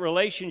have that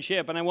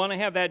relationship, and I want to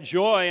have that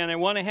joy, and I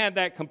want to have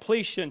that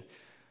completion,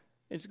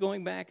 it's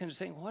going back and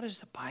saying, what does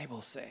the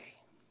Bible say?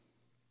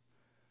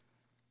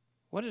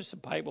 What does the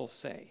Bible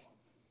say?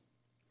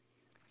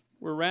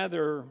 We're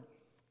rather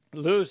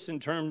loose in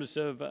terms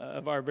of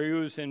our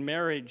views in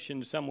marriage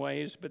in some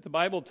ways, but the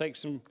Bible takes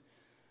some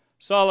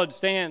solid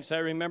stance. I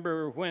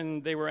remember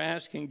when they were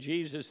asking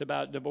Jesus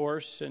about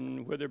divorce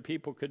and whether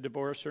people could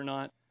divorce or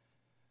not.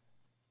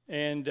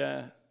 And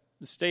the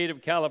state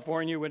of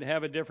California would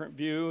have a different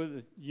view.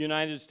 The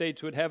United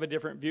States would have a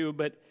different view.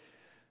 But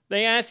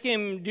they asked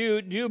him,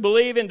 do you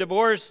believe in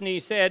divorce? And he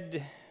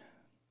said,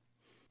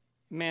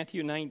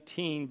 Matthew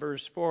 19,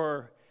 verse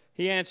 4,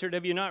 he answered,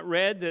 have you not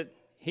read that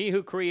he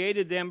who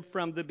created them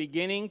from the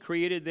beginning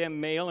created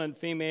them male and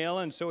female?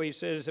 And so he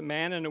says a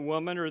man and a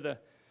woman are the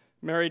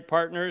married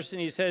partners.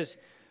 And he says,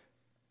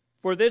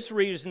 For this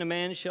reason, a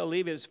man shall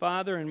leave his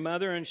father and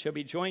mother and shall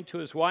be joined to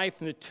his wife,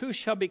 and the two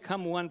shall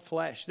become one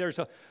flesh. There's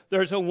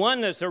a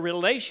oneness, a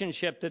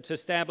relationship that's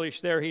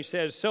established there, he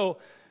says. So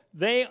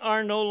they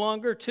are no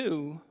longer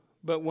two,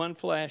 but one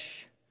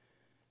flesh.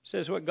 It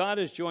says, what God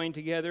has joined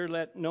together,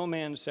 let no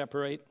man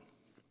separate.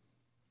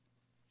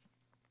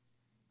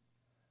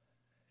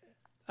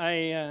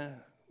 I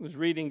was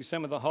reading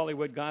some of the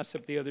Hollywood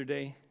gossip the other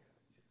day.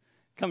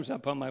 Comes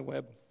up on my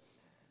web.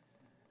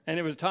 And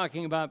it was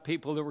talking about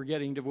people that were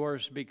getting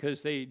divorced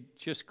because they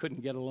just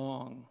couldn't get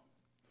along.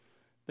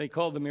 They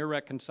called them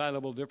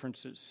irreconcilable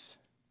differences.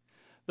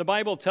 The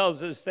Bible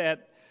tells us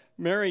that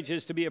marriage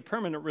is to be a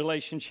permanent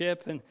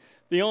relationship, and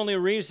the only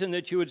reason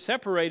that you would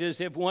separate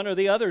is if one or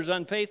the other is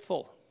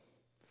unfaithful.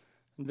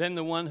 And then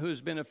the one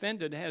who's been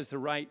offended has the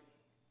right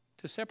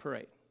to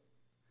separate.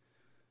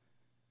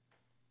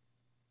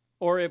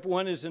 Or if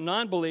one is a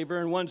non-believer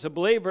and one's a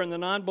believer and the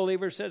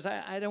non-believer says,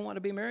 I don't want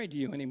to be married to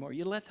you anymore,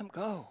 you let them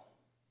go.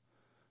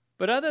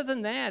 But other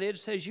than that, it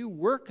says you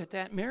work at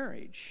that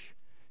marriage.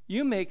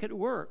 You make it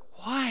work.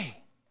 Why?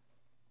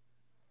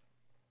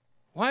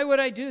 Why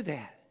would I do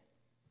that?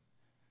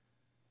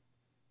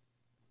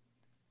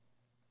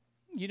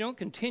 You don't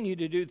continue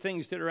to do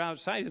things that are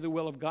outside of the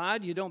will of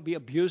God. You don't be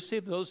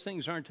abusive. Those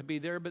things aren't to be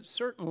there. But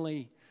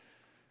certainly,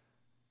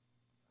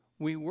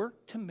 we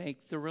work to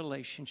make the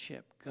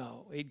relationship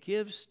go. It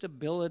gives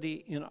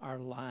stability in our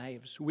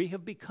lives. We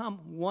have become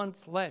one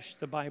flesh,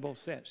 the Bible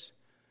says.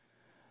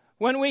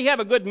 When we have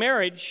a good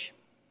marriage,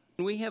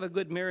 and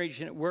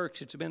it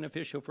works, it's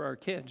beneficial for our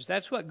kids.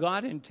 That's what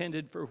God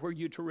intended for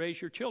you to raise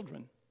your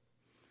children.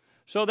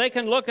 So they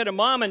can look at a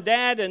mom and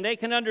dad and they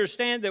can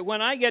understand that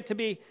when I get to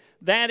be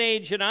that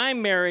age and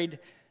I'm married,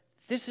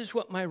 this is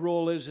what my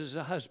role is as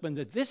a husband,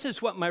 that this is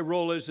what my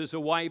role is as a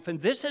wife,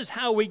 and this is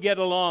how we get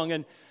along.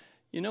 And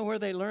you know where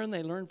they learn?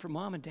 They learn from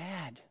mom and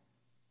dad.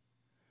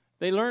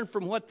 They learn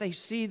from what they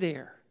see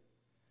there.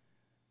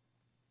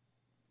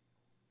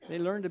 They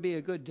learn to be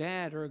a good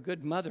dad or a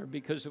good mother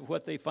because of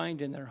what they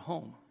find in their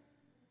home.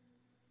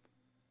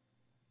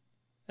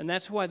 And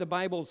that's why the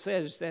Bible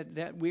says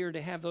that we are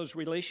to have those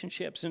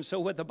relationships. And so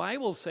what the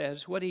Bible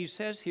says, what he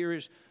says here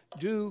is,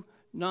 do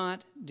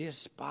not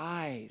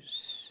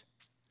despise.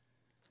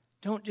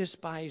 Don't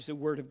despise the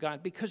Word of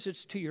God because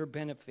it's to your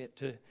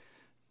benefit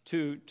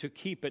to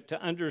keep it,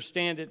 to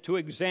understand it, to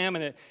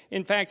examine it.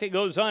 In fact, it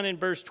goes on in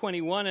verse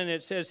 21 and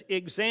it says,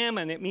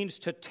 examine. It means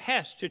to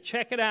test, to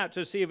check it out,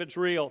 to see if it's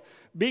real.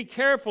 Be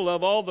careful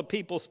of all the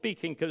people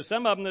speaking, because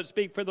some of them that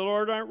speak for the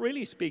Lord aren't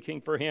really speaking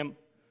for him.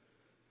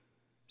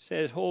 It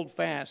says, hold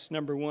fast,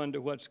 number one,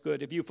 to what's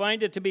good. If you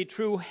find it to be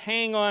true,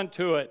 hang on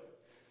to it.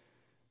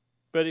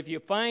 But if you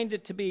find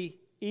it to be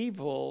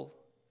evil,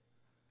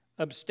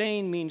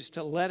 abstain means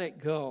to let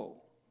it go.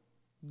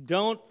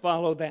 Don't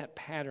follow that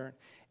pattern.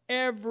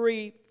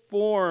 Every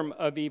form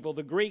of evil.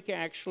 The Greek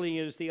actually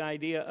is the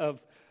idea of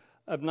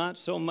not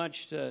so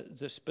much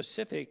the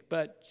specific,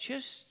 but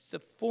just the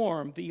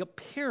form, the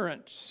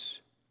appearance.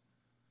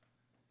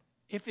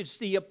 If it's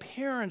the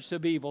appearance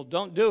of evil,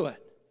 don't do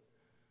it.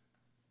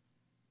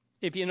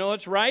 If you know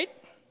it's right,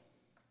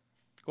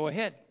 go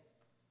ahead.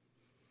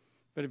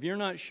 But if you're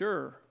not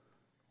sure,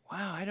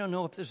 wow, I don't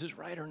know if this is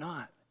right or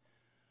not,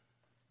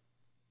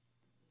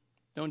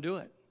 don't do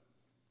it.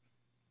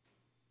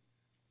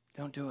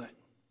 Don't do it.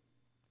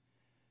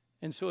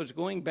 And so it's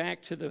going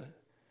back to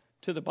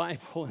the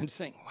Bible and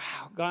saying,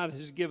 wow, God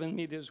has given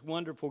me this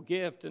wonderful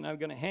gift and I'm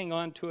going to hang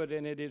on to it,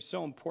 and it is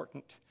so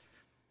important.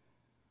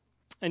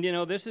 And you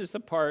know, this is the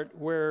part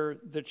where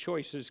the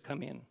choices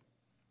come in.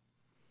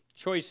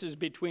 Choices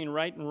between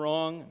right and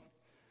wrong.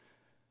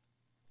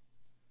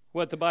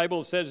 What the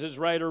Bible says is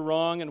right or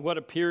wrong and what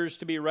appears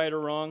to be right or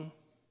wrong.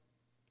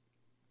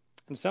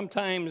 And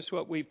sometimes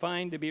what we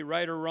find to be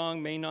right or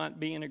wrong may not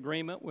be in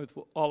agreement with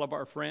all of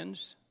our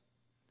friends.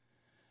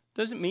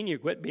 Doesn't mean you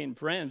quit being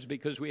friends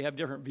because we have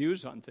different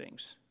views on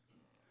things.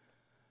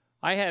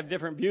 I have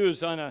different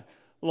views on a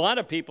lot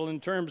of people in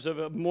terms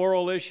of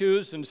moral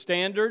issues and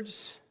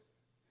standards.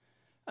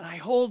 And I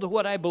hold to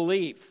what I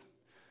believe.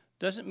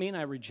 Doesn't mean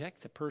I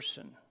reject the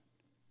person.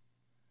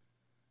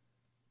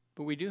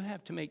 But we do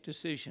have to make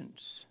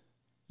decisions.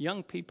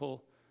 Young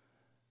people,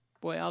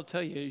 boy, I'll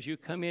tell you, as you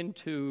come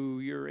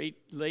into your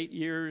late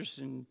years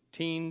and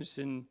teens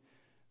and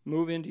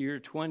move into your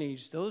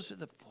 20s, those are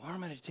the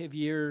formative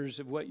years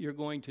of what you're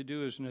going to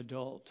do as an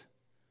adult.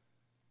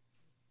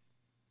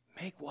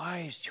 Make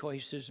wise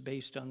choices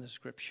based on the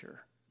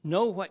Scripture.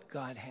 Know what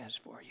God has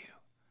for you.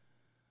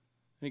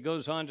 And he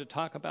goes on to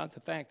talk about the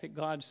fact that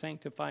God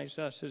sanctifies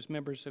us as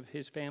members of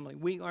his family.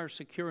 We are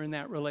secure in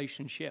that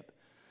relationship.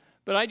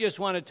 But I just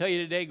want to tell you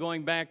today,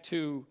 going back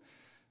to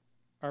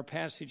our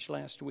passage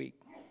last week,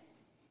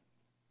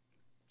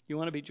 you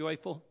want to be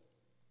joyful?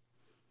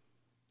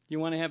 You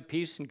want to have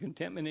peace and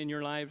contentment in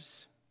your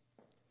lives?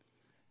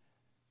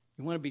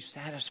 You want to be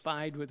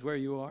satisfied with where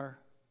you are?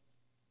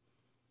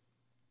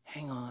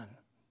 Hang on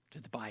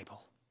to the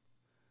Bible.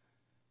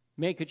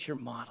 Make it your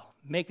model.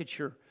 Make it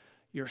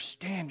your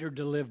standard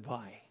to live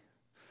by.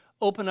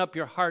 Open up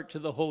your heart to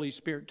the Holy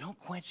Spirit. Don't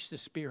quench the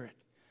Spirit.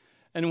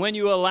 And when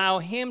you allow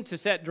Him to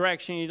set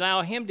direction, you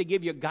allow Him to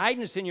give you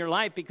guidance in your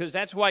life, because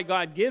that's why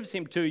God gives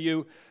Him to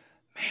you,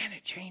 man,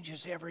 it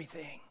changes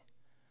everything.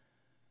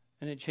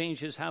 And it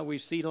changes how we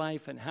see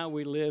life and how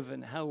we live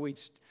and how we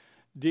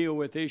deal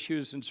with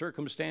issues and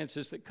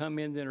circumstances that come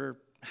in that are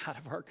out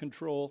of our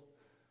control.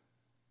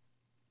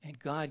 And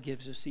God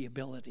gives us the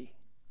ability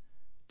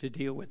to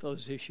deal with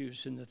those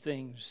issues and the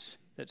things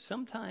that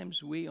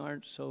sometimes we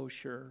aren't so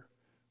sure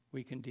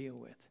we can deal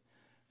with.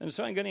 And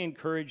so I'm going to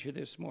encourage you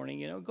this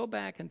morning, go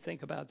back and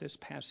think about this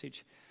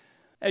passage.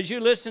 As you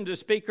listen to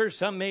speakers,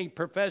 some may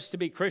profess to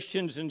be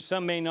Christians and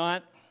some may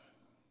not.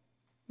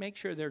 Make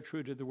sure they're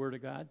true to the Word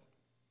of God.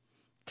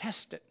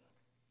 Test it.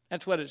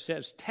 That's what it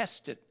says.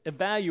 Test it.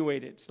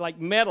 Evaluate it. It's like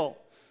metal.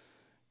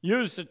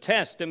 Use the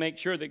test to make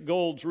sure that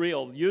gold's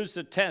real. Use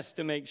the test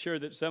to make sure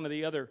that some of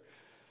the other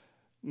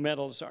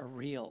metals are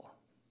real.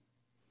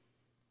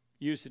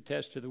 Use the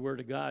test of the Word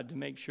of God to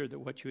make sure that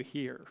what you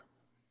hear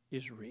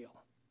is real.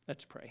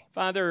 Let's pray.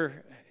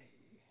 Father,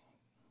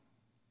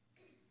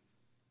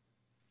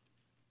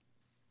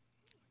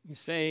 you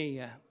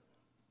say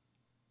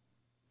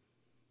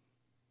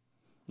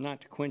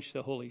not to quench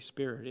the Holy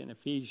Spirit. In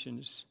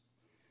Ephesians,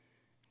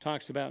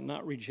 talks about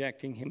not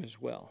rejecting Him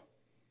as well.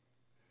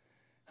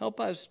 Help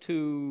us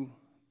to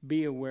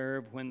be aware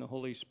of when the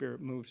Holy Spirit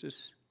moves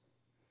us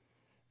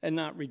and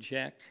not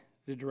reject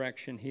the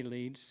direction He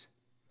leads.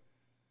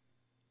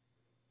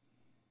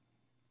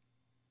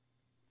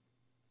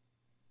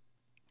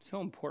 So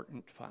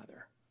important,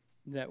 Father,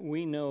 that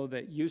we know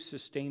that you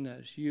sustain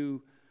us,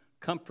 you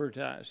comfort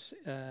us.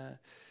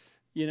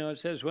 It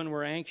says when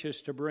we're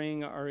anxious to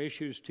bring our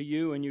issues to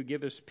you and you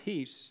give us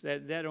peace,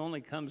 that only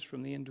comes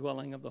from the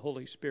indwelling of the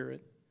Holy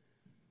Spirit.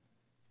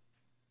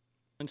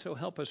 And so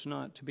help us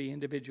not to be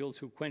individuals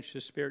who quench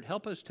the Spirit.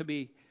 Help us to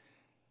be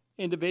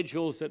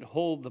individuals that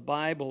hold the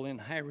Bible in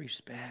high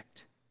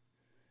respect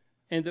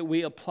and that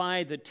we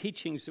apply the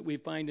teachings that we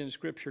find in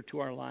Scripture to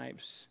our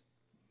lives.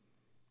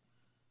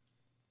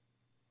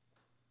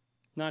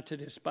 Not to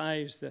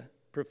despise the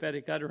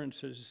prophetic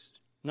utterances,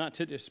 not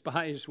to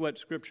despise what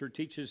Scripture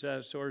teaches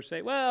us or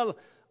say, well,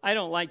 I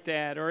don't like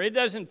that, or it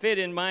doesn't fit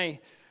in my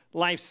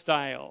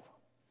lifestyle.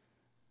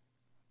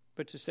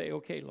 But to say,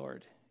 okay,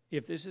 Lord,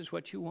 if this is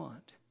what you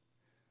want,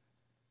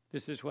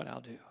 this is what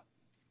I'll do.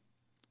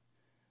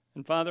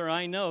 And Father,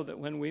 I know that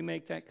when we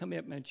make that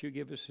commitment, you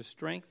give us the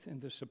strength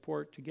and the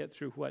support to get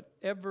through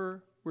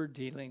whatever we're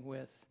dealing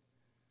with.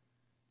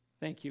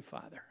 Thank you,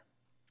 Father.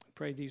 I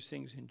pray these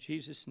things in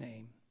Jesus'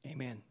 name.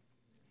 Amen.